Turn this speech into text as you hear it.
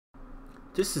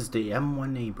This is the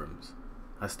M1 Abrams,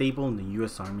 a staple in the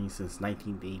US Army since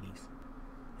 1980s.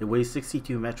 It weighs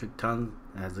 62 metric tons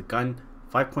and has a gun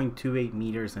 5.28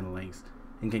 meters in length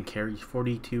and can carry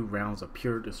 42 rounds of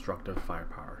pure destructive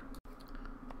firepower.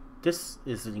 This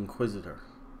is the Inquisitor,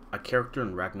 a character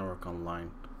in Ragnarok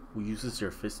Online who uses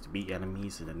their fists to beat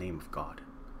enemies in the name of God.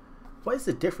 What is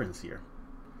the difference here?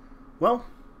 Well,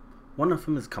 one of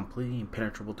them is completely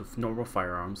impenetrable to normal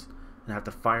firearms and have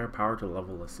the firepower to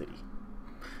level a city.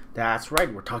 That's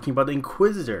right, we're talking about the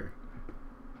Inquisitor!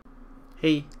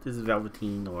 Hey, this is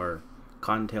Velveteen or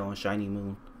Cottontail and Shiny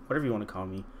Moon, whatever you want to call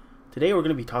me. Today we're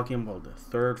going to be talking about the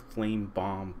third flame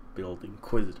bomb build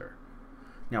Inquisitor.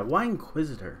 Now, why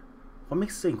Inquisitor? What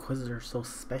makes the Inquisitor so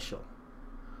special?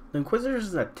 The Inquisitor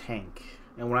is a tank,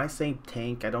 and when I say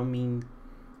tank, I don't mean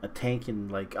a tank in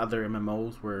like other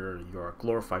MMOs where you're a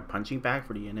glorified punching bag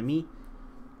for the enemy.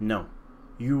 No,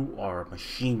 you are a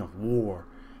machine of war,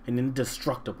 an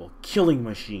indestructible killing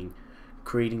machine,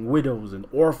 creating widows and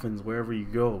orphans wherever you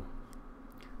go.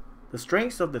 The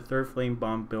strengths of the third flame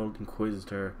bomb build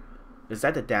Inquisitor is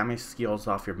that the damage scales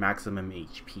off your maximum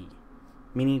HP,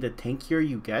 meaning the tankier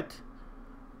you get,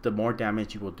 the more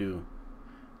damage you will do.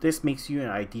 This makes you an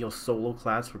ideal solo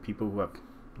class for people who have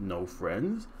no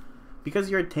friends, because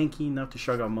you're tanky enough to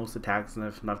shrug out most attacks and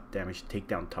have enough damage to take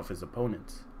down toughest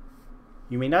opponents.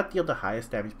 You may not deal the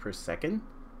highest damage per second,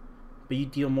 but you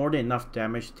deal more than enough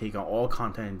damage to take on all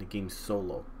content in the game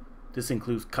solo. This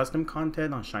includes custom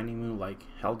content on Shiny Moon like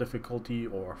Hell difficulty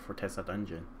or Fortessa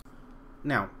Dungeon.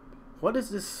 Now, what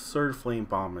is this third flame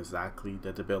bomb exactly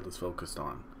that the build is focused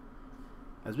on?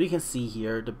 As we can see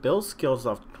here, the build scales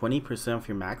off 20% of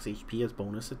your max HP as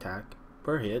bonus attack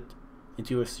per hit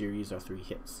into a series of 3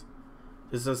 hits.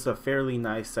 This is a fairly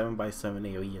nice 7x7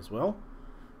 AoE as well.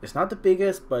 It's not the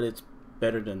biggest, but it's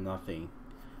better than nothing.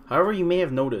 However, you may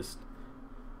have noticed,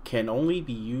 can only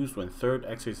be used when third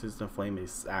exorcism flame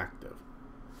is active.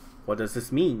 What does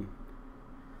this mean?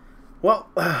 Well,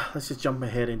 let's just jump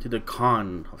ahead into the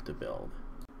con of the build.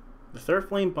 The third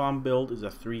flame bomb build is a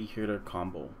 3-hitter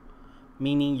combo,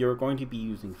 meaning you're going to be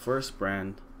using first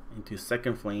brand into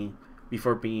second flame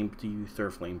before being able to use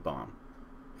third flame bomb.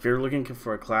 If you're looking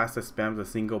for a class that spams a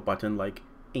single button like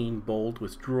aim bolt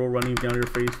with drool running down your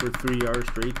face for 3 hours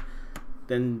straight,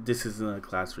 then this isn't a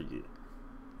class for you.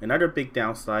 Another big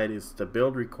downside is the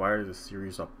build requires a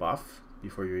series of buffs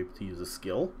before you're able to use a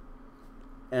skill.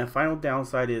 And a final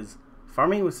downside is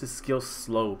farming with this skill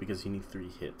slow because you need 3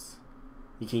 hits.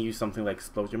 You can use something like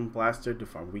Explosion Blaster to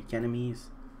farm weak enemies,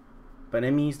 but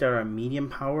enemies that are medium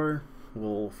power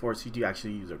will force you to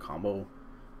actually use a combo,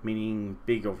 meaning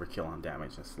big overkill on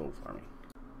damage and slow farming.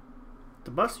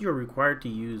 The buffs you are required to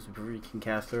use before you can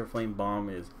cast Third Flame Bomb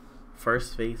is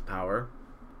First Phase Power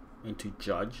into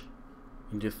Judge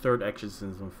into Third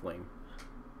Exorcism Flame.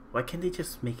 Why can't they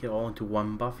just make it all into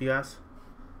one buff, you ask?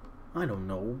 I don't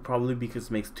know, probably because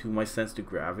it makes too much sense to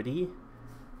gravity.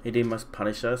 And they must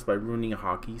punish us by ruining a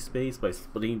hockey space by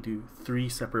splitting into 3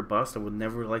 separate buffs that would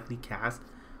never likely cast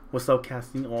without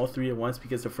casting all 3 at once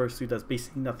because the first 2 does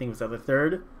basically nothing without the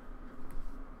third.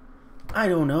 I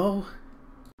don't know.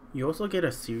 You also get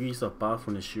a series of buffs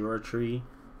from the Shura tree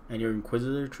and your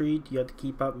Inquisitor tree you have to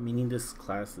keep up, meaning this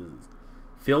class is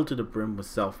filled to the brim with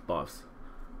self buffs.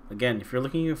 Again, if you're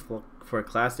looking for a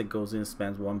class that goes in and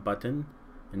spams one button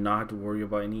and not have to worry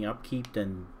about any upkeep,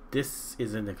 then this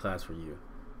isn't the class for you.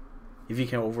 If you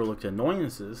can overlook the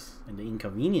annoyances and the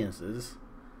inconveniences,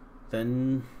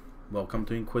 then welcome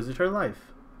to Inquisitor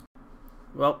life.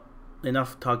 Well,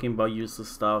 enough talking about useless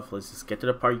stuff, let's just get to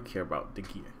the part you care about, the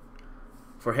gear.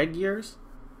 For headgears,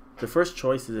 the first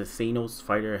choice is a Xenos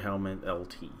Fighter Helmet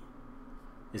LT.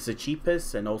 It's the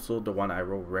cheapest and also the one I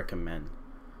will recommend.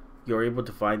 You're able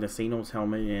to find the Xenos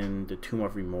helmet in the Tomb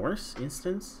of Remorse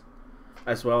instance,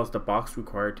 as well as the box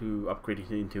required to upgrade it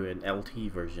into an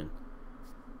LT version.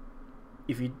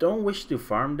 If you don't wish to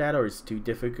farm that or it's too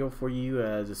difficult for you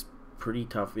as it's pretty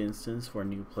tough instance for a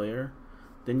new player,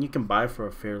 then you can buy for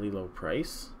a fairly low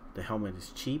price. The helmet is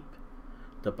cheap.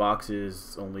 The box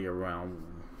is only around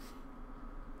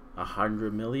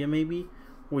 100 million maybe,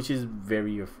 which is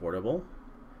very affordable.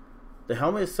 The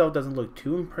helmet itself doesn't look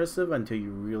too impressive until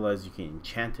you realize you can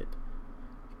enchant it.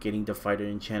 Getting the fighter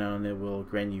enchanted on it will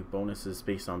grant you bonuses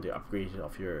based on the upgrade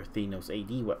of your Thanos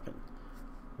AD weapon.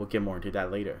 We'll get more into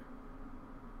that later.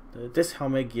 This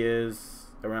helmet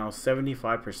gives around 75%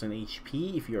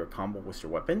 HP if you're a combo with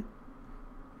your weapon.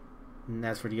 And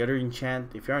as for the other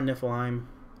enchant, if you're on Niflheim,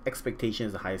 Expectation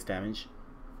is the highest damage.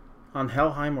 On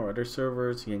Helheim or other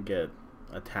servers, you can get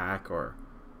attack or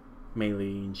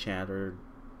melee enchant or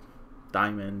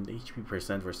diamond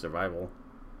HP% for survival.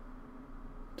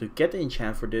 To get the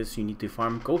enchant for this, you need to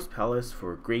farm Ghost Palace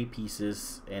for gray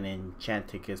pieces and enchant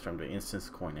tickets from the Instance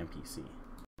Coin NPC.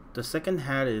 The second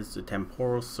hat is the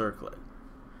Temporal Circlet.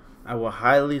 I will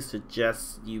highly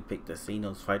suggest you pick the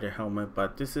Thanos Fighter helmet,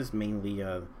 but this is mainly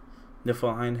a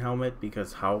Niflheim helmet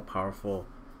because how powerful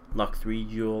Luck 3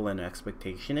 Jewel and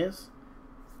Expectation is.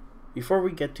 Before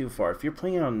we get too far, if you're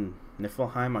playing on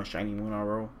Niflheim on Shiny Moon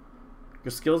RO,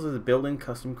 your skills is a built-in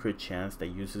custom crit chance that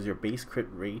uses your base crit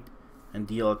rate and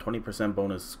deal a 20%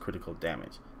 bonus critical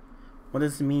damage. What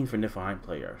does it mean for Niflheim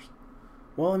players?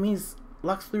 Well, it means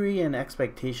Lux 3 and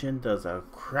Expectation does a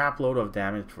crap load of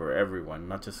damage for everyone,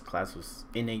 not just classes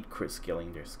with innate crit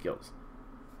scaling their skills.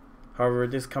 However,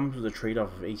 this comes with a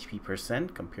trade-off of HP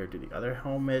percent compared to the other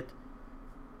helmet,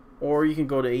 or you can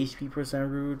go the HP percent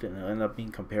route and it'll end up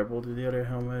being comparable to the other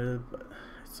helmet, but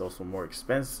it's also more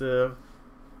expensive,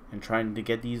 and trying to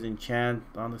get these enchant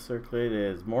on the circlet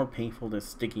is more painful than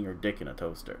sticking your dick in a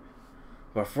toaster.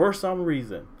 But for some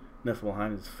reason,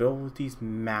 Niflheim is filled with these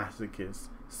masochists,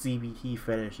 CBT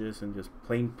fetishes, and just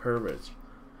plain perverts.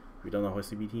 If you don't know what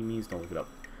CBT means, don't look it up.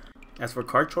 As for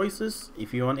card choices,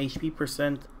 if you want HP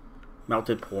percent,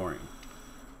 Melted Pouring.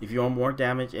 If you want more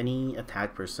damage, any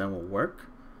attack percent will work.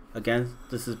 Again,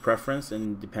 this is preference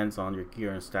and depends on your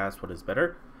gear and stats what is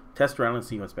better. Test around and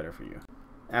see what's better for you.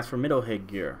 As for middle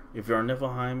headgear, if you're on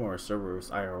Niflheim or a server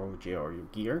with IRO, JR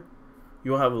gear,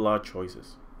 you will have a lot of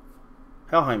choices.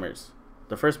 Hellheimers.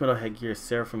 The first middle headgear is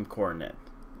Seraphim Coronet.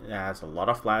 It has a lot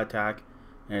of flat attack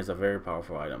and is a very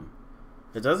powerful item.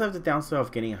 It does have the downside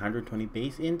of getting 120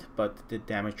 base int, but the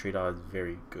damage trade-off is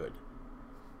very good.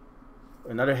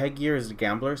 Another headgear is the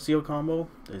Gambler Seal combo.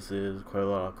 This is quite a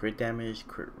lot of crit damage,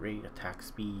 crit rate, attack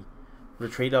speed, with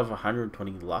a trade-off of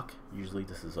 120 luck. Usually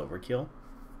this is overkill.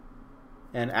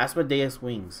 And Asmodeus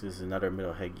Wings is another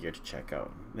middle headgear to check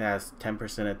out. It has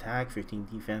 10% attack, 15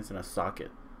 defense, and a socket.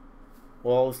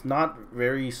 While it's not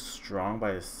very strong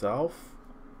by itself,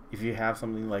 if you have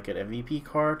something like an MVP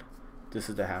card, this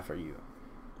is the hat for you.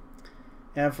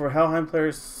 And for Helheim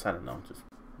players, I don't know, just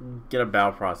get a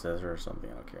battle processor or something,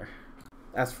 I don't care.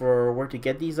 As for where to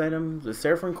get these items, the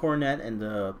Seraphim Coronet and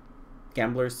the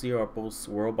Gambler Seal are both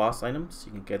world boss items.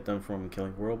 You can get them from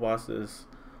killing world bosses,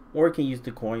 or you can use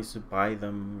the coins to buy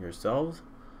them yourselves.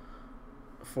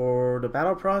 For the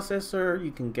battle processor,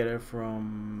 you can get it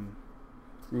from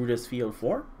Ruda's Field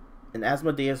 4. And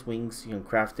Asmodeus Wings, you can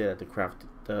craft it at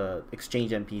the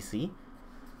exchange NPC.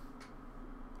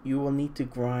 You will need to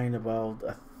grind about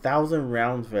 1,000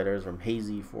 round feathers from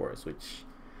Hazy Forest, which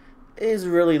is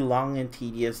really long and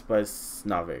tedious, but it's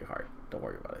not very hard. Don't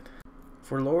worry about it.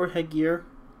 For lower headgear,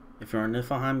 if you're on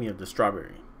Niflheim, you have the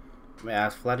Strawberry. It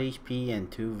has flat HP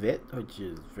and 2 Vit, which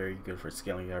is very good for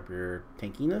scaling up your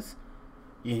tankiness.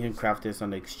 You can craft this on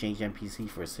the exchange NPC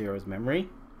for Zero's Memory.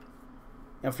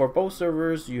 And for both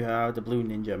servers, you have the Blue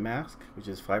Ninja Mask, which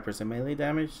is 5% melee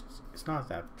damage. It's not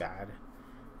that bad.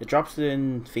 It drops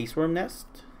in Faceworm Nest.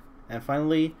 And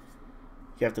finally,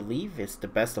 you have the Leaf. It's the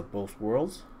best of both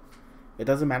worlds. It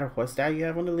doesn't matter what stat you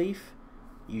have on the Leaf.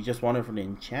 You just want it for the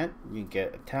enchant. You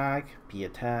get attack, P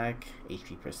attack,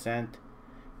 HP percent.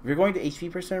 If you're going the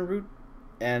HP percent route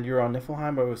and you're on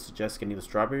Niflheim, I would suggest getting the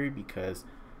Strawberry because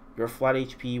your flat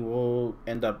HP will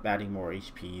end up adding more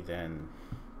HP than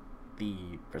the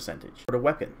percentage. For the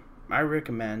weapon, I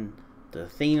recommend the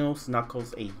Thanos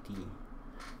Knuckles AD.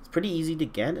 It's pretty easy to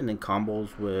get and then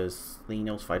combos with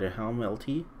Thanos Fighter Helm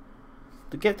LT.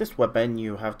 To get this weapon,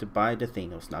 you have to buy the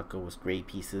Thanos Knuckle with gray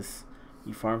pieces.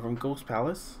 You farm from Ghost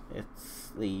Palace.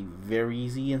 It's a very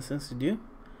easy instance to do.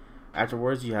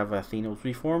 Afterwards, you have a Thanos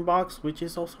Reform box, which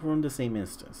is also from the same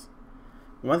instance.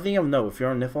 One thing of note, if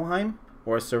you're on Niflheim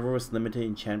or a server with limited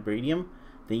enchant Bradium,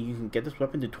 then you can get this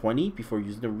weapon to 20 before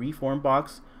using the Reform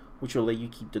box, which will let you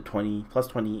keep the 20 plus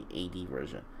 20 AD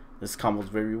version. This combos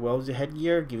very well with the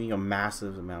headgear, giving you a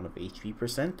massive amount of HP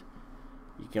percent.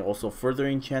 You can also further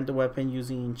enchant the weapon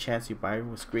using enchants you buy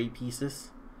with gray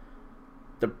pieces.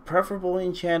 The preferable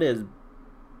enchant is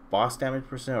boss damage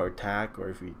percent or attack, or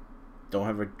if you don't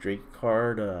have a Drake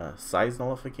card, size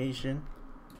nullification.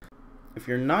 If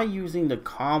you're not using the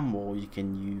combo, you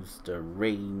can use the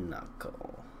Ray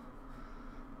Knuckle.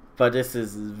 But this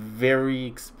is very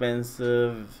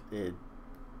expensive.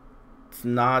 It's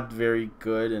not very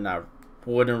good, and I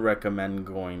wouldn't recommend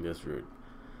going this route.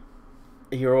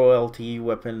 Hero LT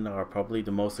weapon are probably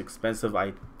the most expensive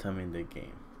item in the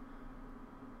game.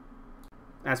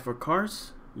 As for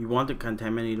cards, you want the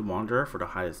Contaminated Wanderer for the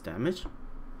highest damage,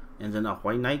 and then a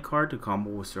White Knight card to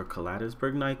combo with your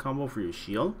Kalatisburg Knight combo for your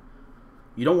shield.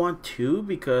 You don't want 2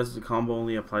 because the combo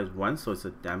only applies once, so it's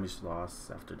a damage loss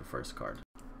after the first card.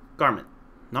 Garment.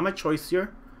 Not my choice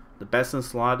here. The best in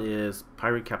slot is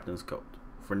Pirate Captain's Coat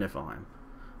for Niflheim.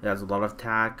 It has a lot of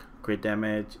attack, crit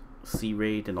damage, C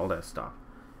rate, and all that stuff.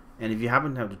 And if you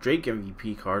happen to have the Drake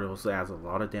MVP card, it also has a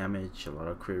lot of damage, a lot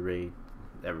of crit rate,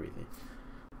 everything.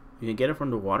 You can get it from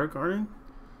the Water Garden.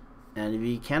 And if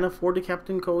you can't afford the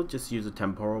Captain Coat, just use a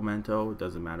Temporal Manto. It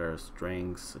doesn't matter,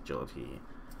 strength, agility.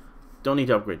 Don't need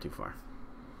to upgrade too far.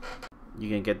 You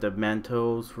can get the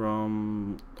Mantos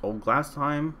from Old Glass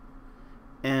Time.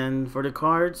 And for the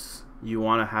cards, you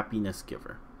want a Happiness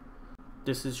Giver.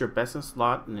 This is your best in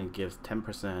slot and it gives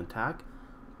 10% attack,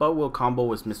 but will combo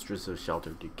with Mistress of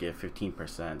Shelter to give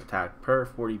 15% attack per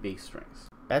 40 base strength.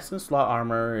 Best in slot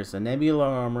armor is a Nebula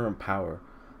armor and power.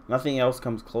 Nothing else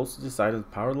comes close to this item's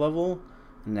power level,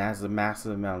 and it has a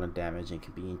massive amount of damage and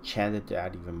can be enchanted to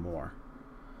add even more.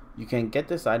 You can get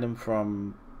this item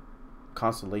from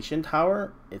Constellation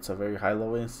Tower. It's a very high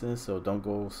level instance, so don't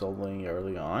go soloing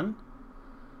early on.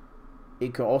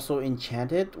 It can also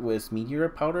enchant it with Meteor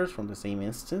Powders from the same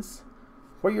instance.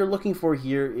 What you're looking for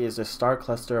here is a Star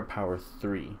Cluster of Power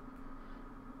 3.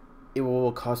 It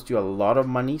will cost you a lot of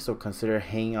money, so consider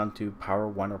hanging on to Power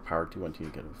 1 or Power 2 until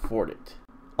you can afford it.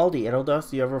 All the Edo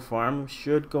Dust you ever farm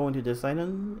should go into this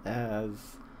item,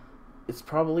 as it's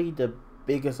probably the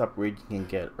biggest upgrade you can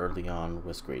get early on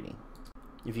with grading.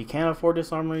 If you can't afford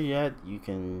this armor yet, you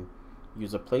can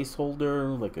use a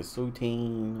placeholder like a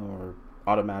Soutane or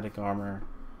automatic armor.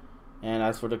 And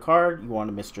as for the card, you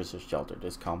want a Mistress of Shelter.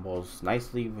 This combos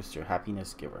nicely with your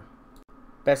Happiness Giver.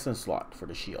 Best in slot for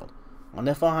the shield. On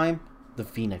Niflheim, the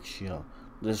Phoenix Shield.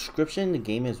 The description in the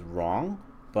game is wrong,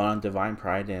 but on Divine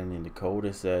Pride and in the code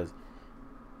it says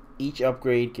each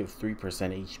upgrade gives 3%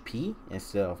 HP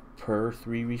instead of per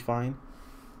 3 refine.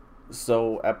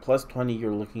 So at plus 20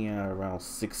 you're looking at around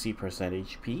 60%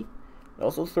 HP. It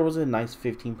also throws a nice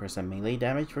 15% melee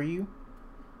damage for you.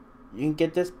 You can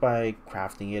get this by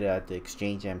crafting it at the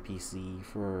exchange NPC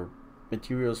for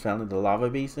materials found in the lava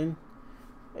basin.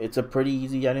 It's a pretty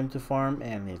easy item to farm,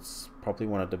 and it's probably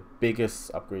one of the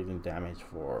biggest upgrades in damage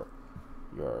for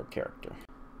your character.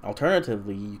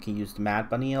 Alternatively, you can use the Mad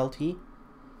Bunny LT.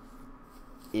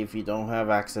 If you don't have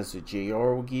access to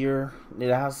JR gear,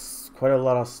 it has quite a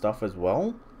lot of stuff as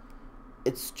well.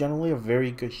 It's generally a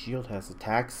very good shield. It has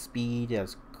attack speed, it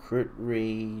has crit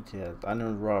rate, it has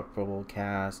uninterruptible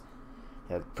cast,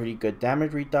 it has pretty good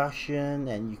damage reduction,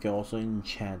 and you can also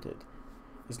enchant it.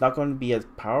 It's not going to be as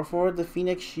powerful as the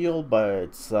Phoenix Shield, but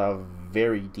it's a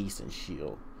very decent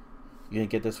shield. You can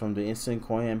get this from the Instant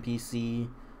Coin NPC.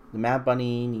 The Mad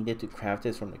Bunny needed to craft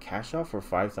this from the cash shop for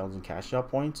 5,000 cash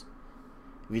shop points.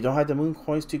 If you don't have the moon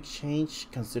coins to exchange,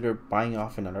 consider buying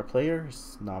off another player.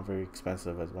 It's not very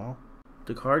expensive as well.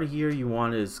 The card here you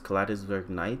want is Kaladisberg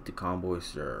Knight to combo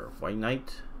with your White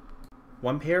Knight.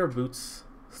 One pair of boots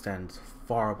stands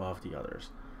far above the others,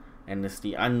 and it's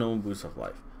the Unknown Boots of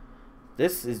Life.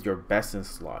 This is your best in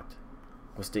slot.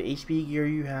 With the HP gear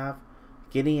you have,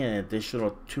 getting an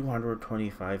additional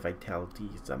 225 vitality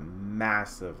is a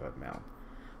massive amount.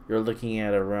 You're looking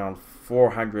at around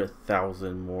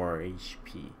 400,000 more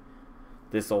HP.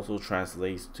 This also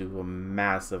translates to a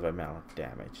massive amount of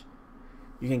damage.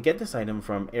 You can get this item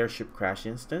from Airship Crash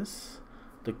instance.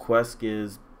 The quest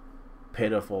gives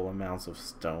pitiful amounts of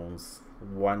stones.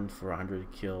 1 for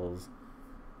 100 kills,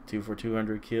 2 for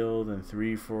 200 kills, and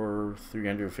 3 for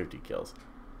 350 kills.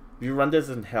 If you run this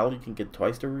in hell, you can get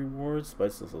twice the rewards, but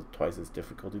it's also twice as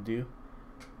difficult to do.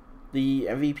 The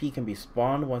MVP can be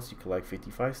spawned once you collect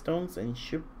 55 stones, and it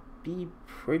should be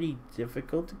pretty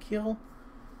difficult to kill.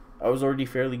 I was already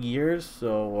fairly geared,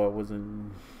 so it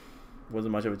wasn't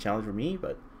much of a challenge for me,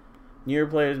 but newer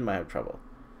players might have trouble.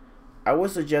 I would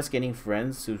suggest getting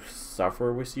friends to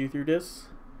suffer with you through this.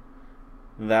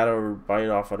 That or buy it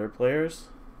off other players.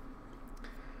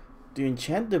 To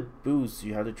enchant the boots,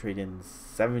 you have to trade in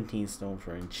 17 stone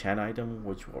for an enchant item,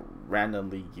 which will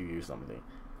randomly give you something.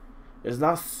 It's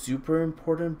not super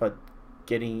important, but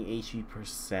getting HP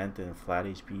percent and flat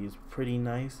HP is pretty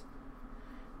nice.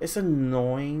 It's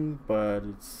annoying, but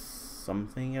it's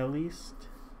something at least.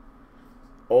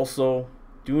 Also,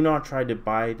 do not try to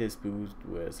buy this boost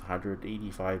with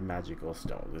 185 magical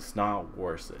stones. It's not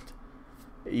worth it.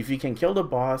 If you can kill the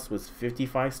boss with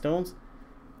 55 stones,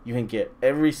 you can get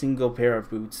every single pair of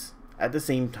boots at the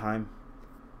same time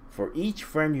for each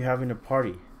friend you have in a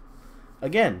party.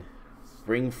 Again,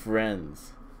 bring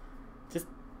friends. Just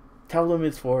tell them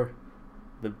it's for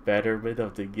the betterment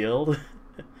of the guild.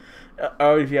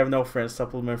 Or if you have no friends,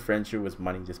 supplement friendship with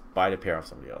money. Just buy the pair of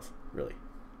somebody else. Really.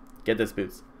 Get this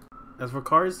boots. As for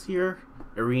cards here,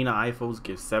 Arena Ifos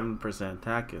gives 7%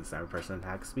 attack and 7%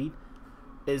 attack speed.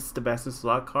 It's the best in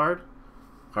slot card.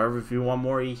 However, if you want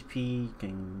more HP, you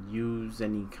can use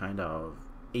any kind of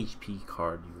HP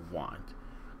card you want.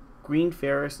 Green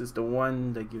Ferris is the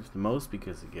one that gives the most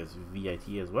because it gives VIT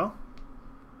as well.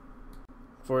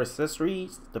 For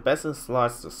accessories, the best in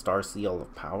slots is the Star Seal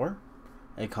of Power.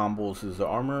 It combos his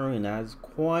armor and adds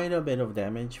quite a bit of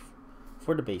damage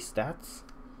for the base stats.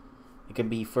 It can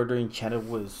be further enchanted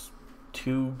with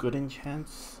 2 good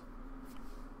enchants.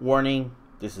 Warning,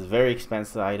 this is a very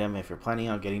expensive item. If you're planning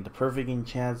on getting the perfect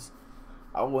enchants,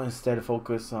 I will instead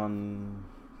focus on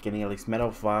getting at least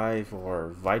Metal 5 or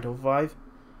Vital 5.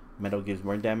 Metal gives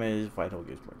more damage, Vital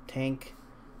gives more tank.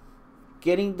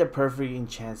 Getting the perfect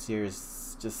enchants here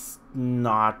is just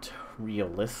not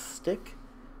realistic.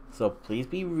 So please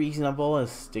be reasonable and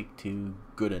stick to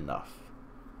good enough.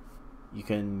 You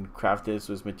can craft this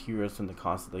with materials from the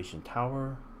Constellation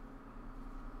Tower.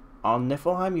 On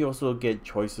Niflheim, you also get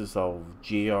choices of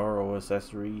GRO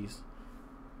accessories.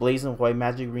 Blaze and White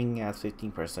Magic Ring adds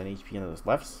 15% HP in the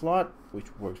left slot, which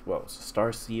works well. It's a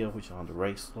Star Seal, which is on the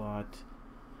right slot.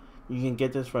 You can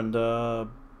get this from the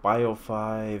Bio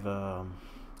 5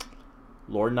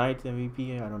 Lord Knight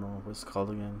MVP. I don't know what it's called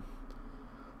again.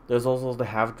 There's also the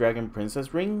Half Dragon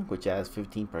Princess Ring, which adds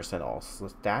 15% all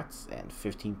stats and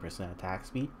 15% attack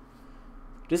speed.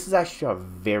 This is actually a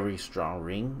very strong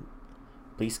ring.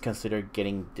 Please consider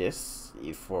getting this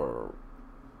if for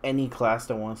any class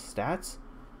that wants stats.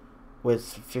 With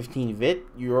 15 VIT,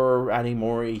 you're adding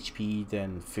more HP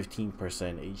than 15%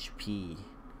 HP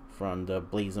from the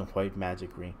Blaze and White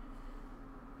Magic Ring.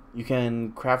 You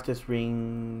can craft this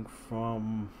ring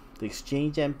from the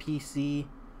Exchange NPC.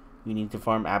 You need to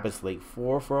farm Abyss Lake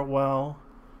 4 for a while.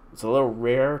 It's a little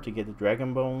rare to get the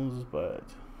Dragon Bones, but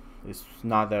it's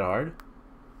not that hard.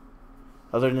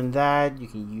 Other than that, you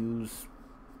can use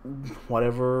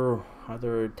whatever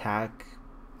other attack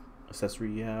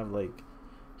accessory you have, like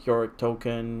Heroic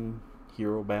Token,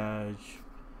 Hero Badge.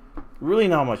 Really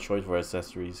not much choice for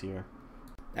accessories here.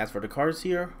 As for the cards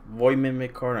here, Void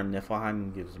Mimic card on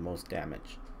Niflheim gives the most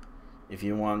damage. If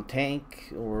you want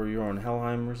tank or you're on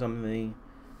Helheim or something,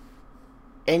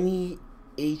 any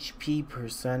HP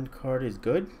percent card is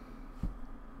good.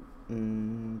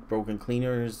 Broken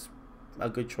Cleaner is a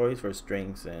good choice for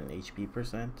strengths and HP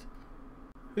percent.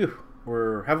 Whew,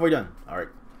 we're halfway done. Alright.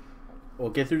 We'll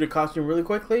get through the costume really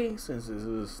quickly since this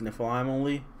is Niflheim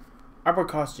only. Upper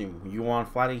costume, you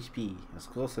want flat HP, as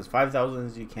close as 5,000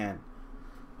 as you can.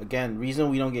 Again, reason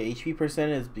we don't get HP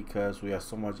percent is because we have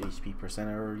so much HP percent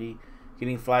already.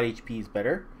 Getting flat HP is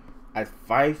better. At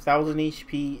 5,000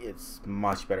 HP, it's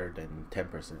much better than 10%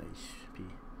 HP.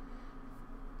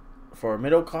 For a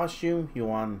middle costume, you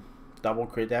want double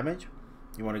crit damage.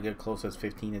 You want to get close as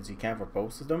 15 as you can for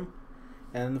both of them.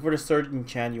 And for the Surge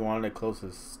enchant, you want it close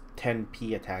as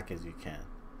 10p attack as you can.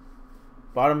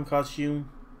 Bottom costume,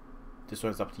 this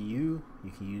one's up to you.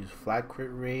 You can use flat crit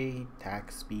rate,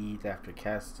 attack speed, after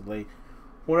cast delay,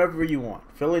 whatever you want.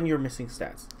 Fill in your missing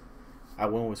stats. I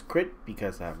went with crit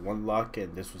because I have 1 luck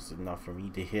and this was enough for me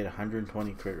to hit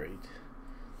 120 crit rate.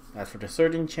 As for the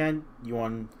Surge enchant, you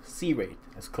want C rate,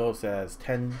 as close as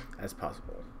 10 as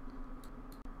possible.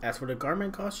 As for the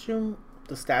garment costume,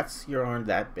 the stats here aren't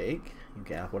that big. You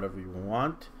can have whatever you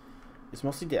want. It's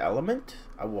mostly the element.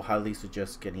 I will highly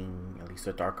suggest getting at least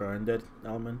a darker undead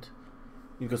element.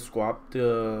 You can swap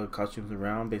the costumes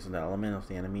around based on the element of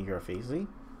the enemy you're facing.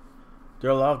 There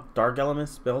are a lot of dark element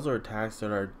spells or attacks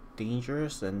that are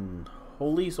dangerous, and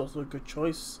Holy is also a good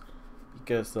choice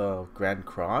because of Grand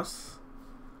Cross.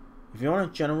 If you want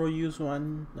a general use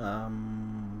one,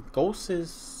 Ghost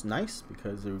is nice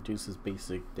because it reduces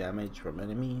basic damage from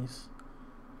enemies.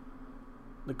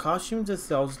 The costumes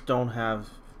themselves don't have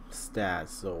stats,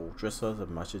 so dress up as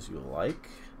much as you like.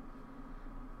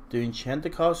 To enchant the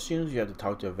costumes, you have to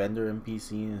talk to a vendor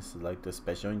NPC and select the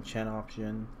special enchant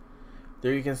option.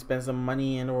 There you can spend some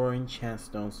money and or enchant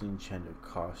stones to enchant your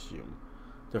costume.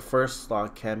 The first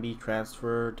slot can be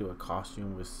transferred to a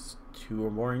costume with 2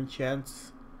 or more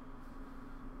enchants.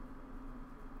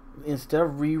 Instead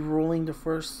of re-rolling the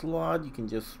first slot, you can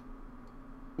just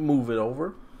move it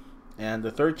over. And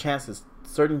the third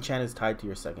enchant is tied to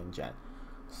your second enchant.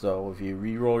 So if you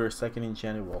re-roll your second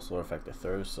enchant, it will also affect the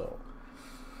third. So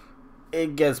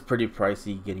it gets pretty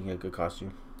pricey getting a good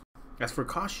costume. As for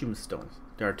costume stones,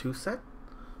 there are 2 sets.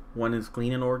 One is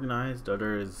clean and organized, the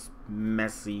other is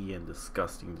messy and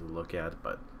disgusting to look at,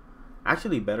 but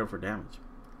actually better for damage.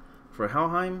 For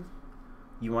Helheim,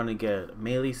 you want to get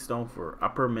melee stone for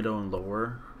upper, middle, and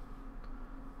lower.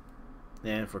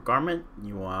 And for garment,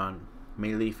 you want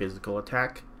melee physical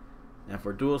attack. And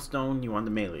for dual stone, you want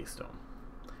the melee stone.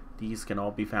 These can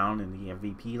all be found in the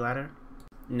MVP ladder.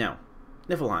 Now,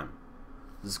 Niflheim.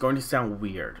 This is going to sound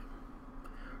weird.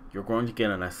 You're going to get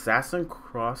an Assassin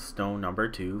Cross Stone number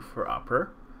 2 for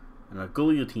upper, and a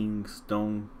Guillotine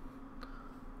Stone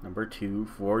number 2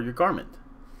 for your garment.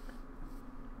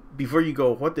 Before you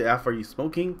go, what the F are you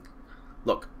smoking?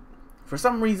 Look, for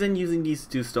some reason using these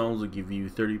 2 stones will give you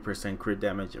 30% crit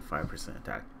damage and 5%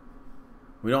 attack.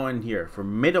 We don't end here. For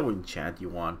middle enchant, you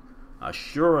want a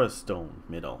Shura Stone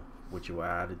middle, which will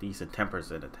add a decent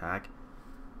 10% attack.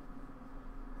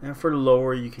 And for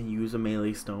lower, you can use a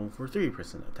melee stone for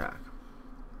 3% attack.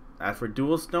 As for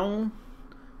dual stone,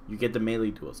 you get the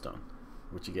melee dual stone,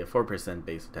 which you get 4%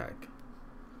 base attack.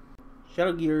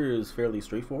 Shadow gear is fairly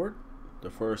straightforward.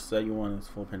 The first set you want is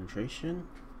full penetration.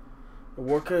 It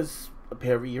works as a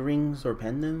pair of earrings or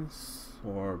pendants,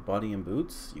 or body and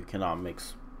boots. You cannot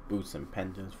mix boots and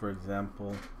pendants, for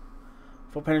example.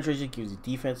 Full penetration gives you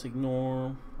defense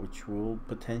ignore, which will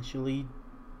potentially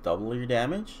double your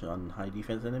damage on high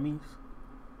defense enemies.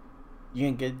 You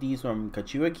can get these from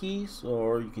Kachua keys,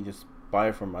 or you can just buy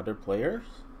it from other players.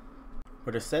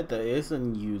 For the set that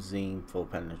isn't using full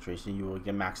penetration, you will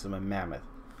get Maximum Mammoth.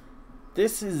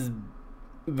 This is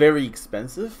very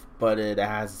expensive, but it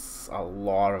has a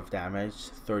lot of damage,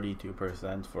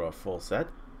 32% for a full set,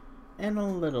 and a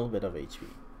little bit of HP.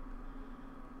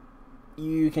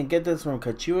 You can get this from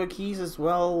Kachua keys as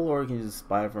well, or you can just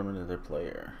buy it from another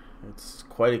player. It's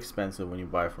quite expensive when you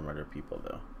buy from other people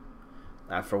though.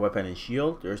 As for weapon and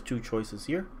shield, there's 2 choices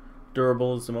here.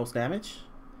 Durable is the most damage,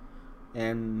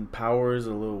 and power is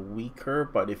a little weaker,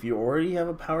 but if you already have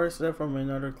a power set from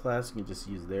another class, you can just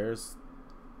use theirs.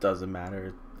 Doesn't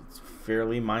matter, it's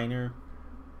fairly minor.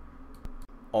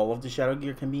 All of the shadow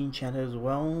gear can be enchanted as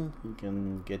well. You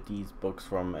can get these books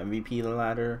from MVP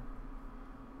Ladder.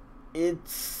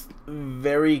 It's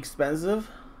very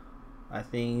expensive. I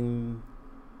think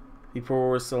people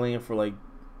were selling it for like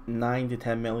 9 to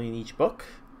 10 million each book,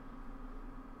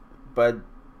 but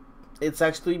it's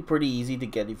actually pretty easy to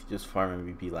get if you just farm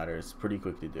MVP Ladder. It's pretty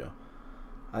quick to do.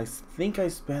 I think I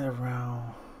spent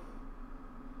around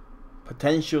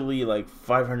potentially like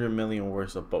 500 million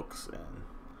worth of books, and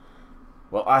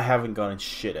well, I haven't gotten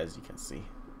shit, as you can see.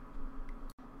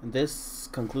 And this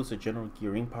concludes the general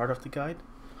gearing part of the guide.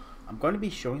 I'm going to be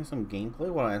showing some gameplay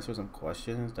while I answer some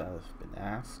questions that have been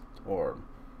asked, or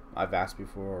I've asked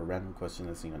before, or random questions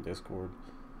I've seen on Discord.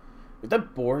 If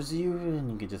that bores you, then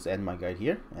you can just end my guide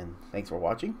here, and thanks for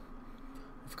watching.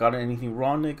 If you've gotten anything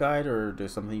wrong in the guide, or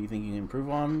there's something you think you can improve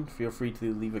on, feel free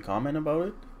to leave a comment about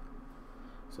it.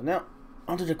 So now,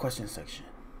 onto the question section.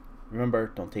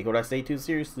 Remember, don't take what I say too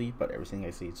seriously, but everything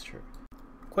I say is true.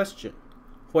 Question: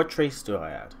 what traits do I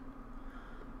add?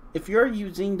 If you're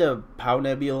using the POW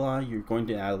Nebula, you're going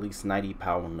to add at least 90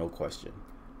 POW, no question.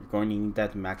 You're going to need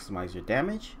that to maximize your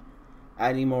damage.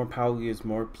 Adding more POW gives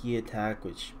more P attack,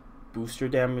 which boosts your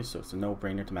damage, so it's a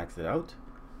no-brainer to max it out.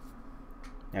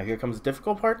 Now here comes the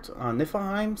difficult part. On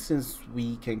Niflheim, since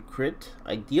we can crit,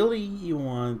 ideally you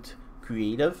want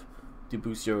Creative to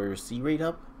boost your C rate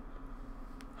up.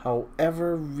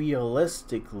 However,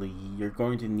 realistically, you're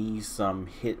going to need some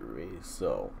hit rate.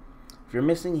 So if you're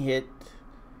missing hit,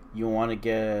 you want to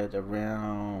get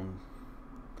around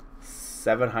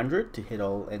 700 to hit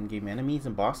all endgame enemies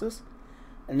and bosses.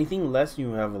 Anything less,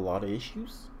 you have a lot of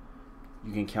issues.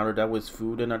 You can counter that with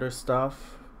food and other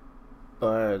stuff,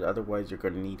 but otherwise you're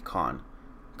going to need Con.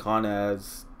 Con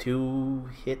has 2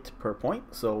 hit per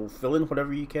point, so fill in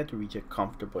whatever you can to reach a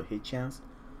comfortable hit chance,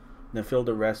 then fill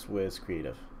the rest with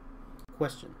Creative.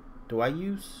 Question: do I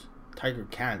use Tiger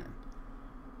Cannon?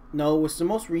 No, with the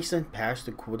most recent patch,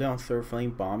 the cooldown Third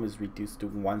Flame Bomb is reduced to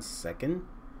 1 second.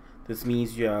 This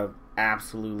means you have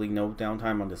absolutely no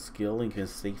downtime on the skill and can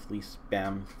safely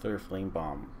spam Third Flame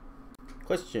Bomb.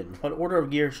 Question: what order of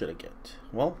gear should I get?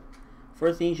 Well,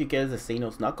 first thing you should get is the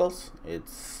Thanos Knuckles.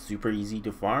 It's super easy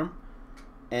to farm,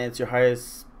 and it's your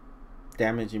highest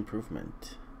damage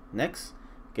improvement. Next,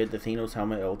 get the Thanos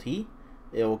Helmet LT.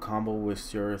 It will combo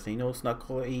with your Thanos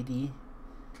Knuckle AD.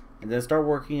 And then start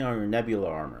working on your Nebula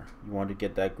armor. You want to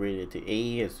get that graded to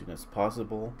A as soon as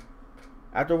possible.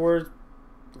 Afterwards,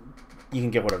 you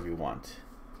can get whatever you want.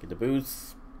 Get the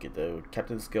boots, get the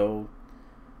Captain's Coat,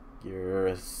 your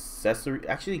accessory.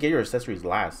 Actually, get your accessories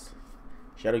last.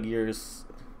 Shadow gears,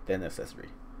 then accessory.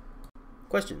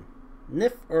 Question: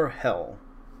 Nif or Hell?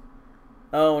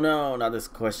 Oh no, not this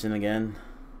question again.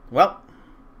 Well,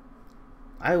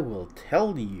 I will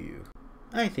tell you.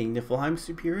 I think Niflheim's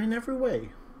superior in every way.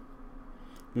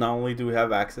 Not only do we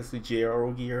have access to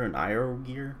JRO gear and IRO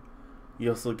gear, you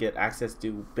also get access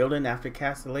to built-in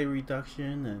aftercast delay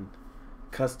reduction and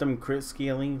custom crit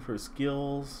scaling for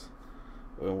skills.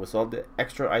 With all the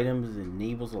extra items, it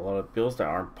enables a lot of builds that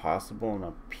aren't possible in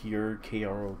a pure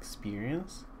KRO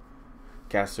experience.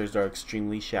 Casters are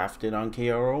extremely shafted on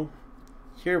KRO.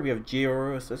 Here we have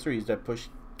JRO accessories that push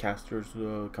casters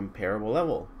to a comparable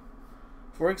level.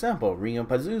 For example, Ring of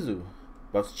Pazuzu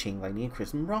buffs Chain Lightning and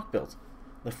Chrism Rock builds.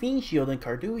 The Fiend Shield and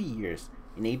Kardui Ears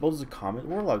enables the Comet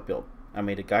Warlock build. I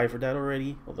made a guide for that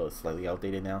already, although it's slightly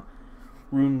outdated now.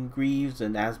 Rune Greaves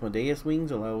and Asmodeus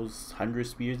Wings allows 100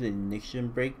 Spears and Ignition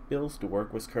Break builds to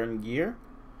work with current gear.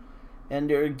 And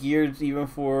there are gears even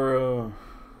for,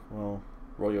 well,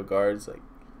 Royal Guards. Like,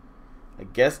 I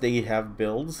guess they have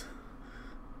builds.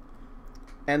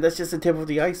 And that's just the tip of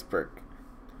the iceberg.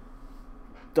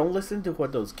 Don't listen to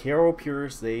what those KRO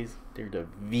purists say. They're the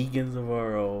vegans of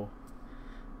RO.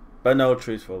 But no,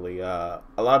 truthfully, a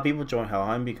lot of people join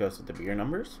Helheim because of the bigger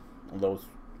numbers, although it's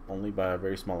only by a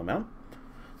very small amount.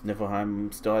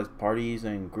 Niflheim still has parties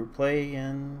and group play,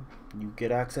 and you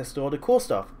get access to all the cool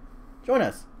stuff. Join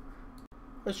us!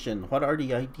 Question: what are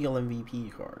the ideal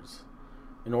MVP cards?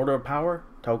 In order of power,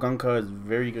 Tauganka is a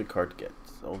very good card to get,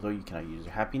 although you cannot use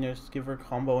your Happiness Giver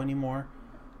combo anymore.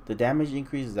 The damage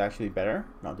increase is actually better,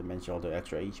 not to mention all the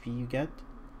extra HP you get.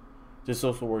 This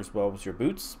also works well with your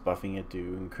boots, buffing it to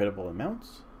incredible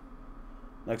amounts.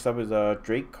 Next up is a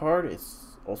Drake card.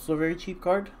 It's also a very cheap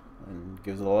card and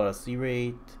gives a lot of C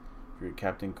rate for your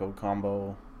Captain Code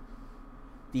combo.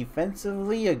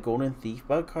 Defensively, a Golden Thief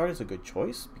Bug card is a good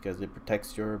choice because it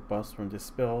protects your buffs from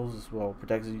dispels as well,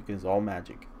 protects you against all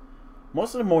magic.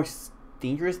 Most of the most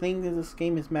dangerous things in this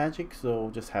game is magic, so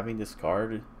just having this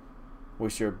card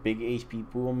with your big HP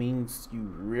pool means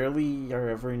you rarely are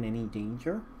ever in any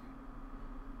danger.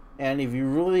 And if you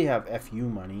really have FU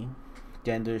money,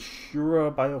 then the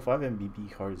Shura Bio 5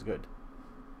 MVP card is good.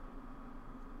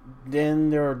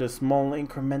 Then there are the small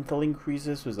incremental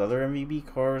increases with other MVP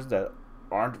cards that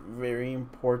aren't very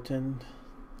important.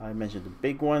 I mentioned the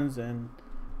big ones, and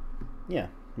yeah,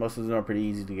 most of them are pretty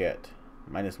easy to get.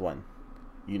 -1.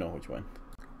 You know which one.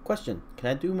 Question: can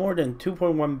I do more than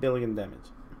 2.1 billion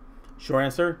damage? Short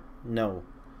answer: no.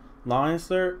 Long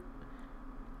answer: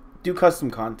 do custom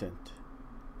content.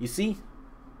 You see,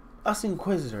 us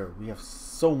Inquisitor, we have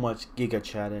so much Giga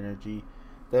Chat energy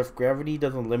that if gravity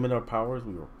doesn't limit our powers,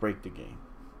 we will break the game.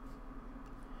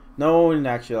 No, in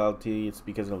actuality, it's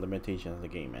because of the limitations of the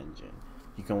game engine.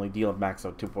 You can only deal a max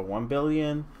of 2.1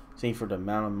 billion, same for the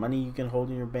amount of money you can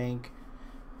hold in your bank.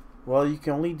 Well, you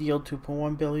can only deal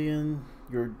 2.1 billion,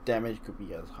 your damage could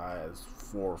be as high as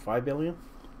 4 or 5 billion.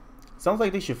 Sounds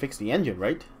like they should fix the engine,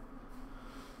 right?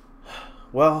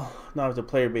 Well, now if the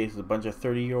player base is a bunch of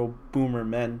 30-year-old boomer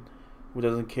men who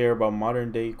doesn't care about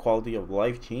modern day quality of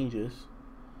life changes.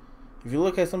 If you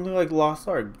look at something like Lost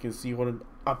Ark, you can see what an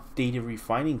updated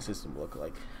refining system look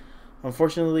like.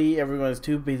 Unfortunately, everyone is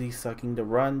too busy sucking the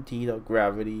run teeth of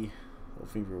gravity,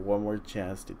 hoping for one more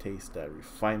chance to taste that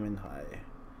refinement high.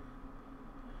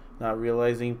 Not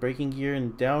realizing breaking gear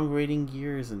and downgrading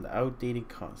gear is an outdated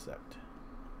concept.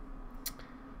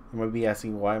 You might be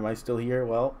asking, why am I still here?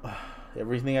 Well,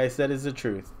 everything I said is the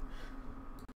truth.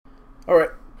 Alright,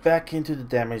 back into the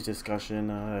damage discussion.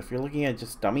 If you're looking at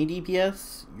just dummy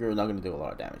DPS, you're not going to do a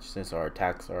lot of damage since our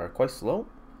attacks are quite slow.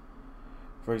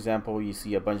 For example, you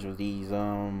see a bunch of these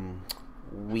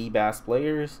wee-bass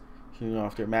players shooting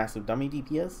off their massive dummy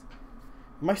DPS.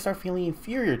 You might start feeling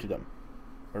inferior to them.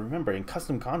 But remember, in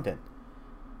custom content,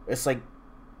 it's like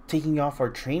taking off our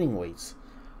training weights.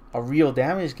 A real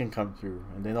damage can come through,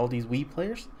 and then all these wee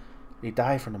players, they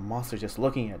die from the monster just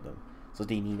looking at them. So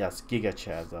they need us Giga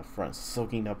Chads up front,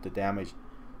 soaking up the damage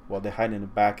while they hide in the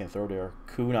back and throw their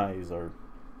kunais or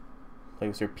play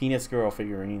with their penis girl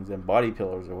figurines and body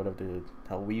pillars or whatever the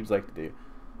hell weebs like to do.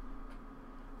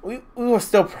 We will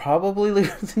still probably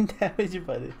lose some damage,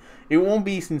 but it won't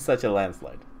be in such a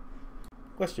landslide.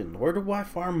 Question: where do I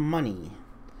farm money?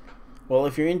 Well,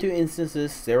 if you're into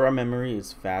instances, Sarah Memory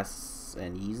is fast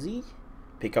and easy.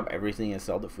 Pick up everything and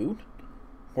sell the food.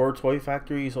 Horror Toy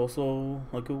Factory is also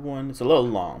a good one. It's a little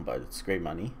long, but it's great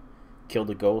money. Kill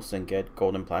the ghosts and get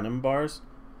gold and platinum bars.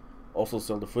 Also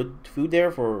sell the food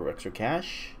there for extra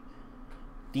cash.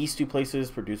 These two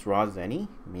places produce raw zenny,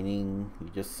 meaning you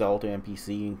just sell to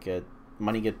NPC and get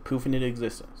money poof into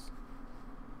existence.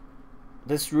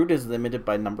 This route is limited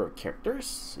by number of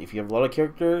characters. If you have a lot of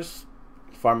characters,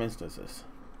 farm instances.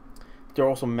 There are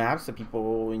also maps that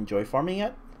people enjoy farming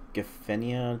at.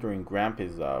 Gefenia during Gramp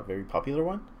is a very popular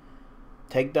one.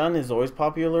 Tegdun is always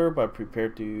popular, but prepare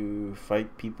to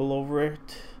fight people over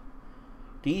it.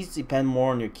 These depend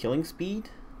more on your killing speed,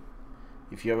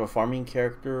 if you have a farming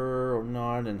character or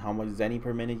not, and how much zenny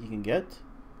per minute you can get.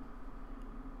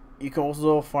 You can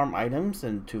also farm items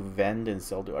and to vend and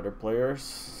sell to other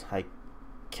players. I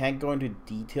can't go into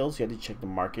details, you have to check the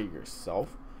market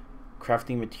yourself.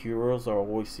 Crafting materials are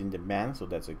always in demand, so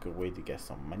that's a good way to get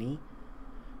some money.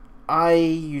 I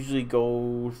usually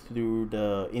go through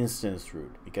the instance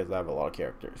route because I have a lot of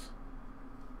characters.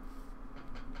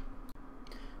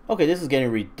 Okay, this is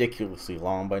getting ridiculously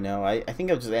long by now. I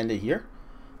think I'll just end it here.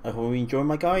 I hope you enjoy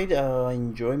my guide. I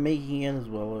enjoy making it as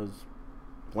well as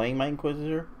playing my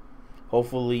Inquisitor.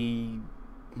 Hopefully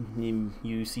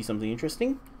you see something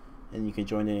interesting and you can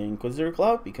join the Inquisitor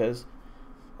Club, because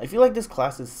I feel like this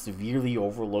class is severely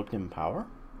overlooked in power.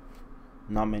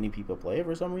 Not many people play it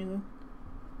for some reason.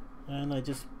 And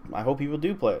I hope people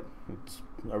do play it. It's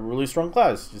a really strong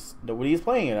class, just nobody is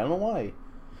playing it. I don't know why.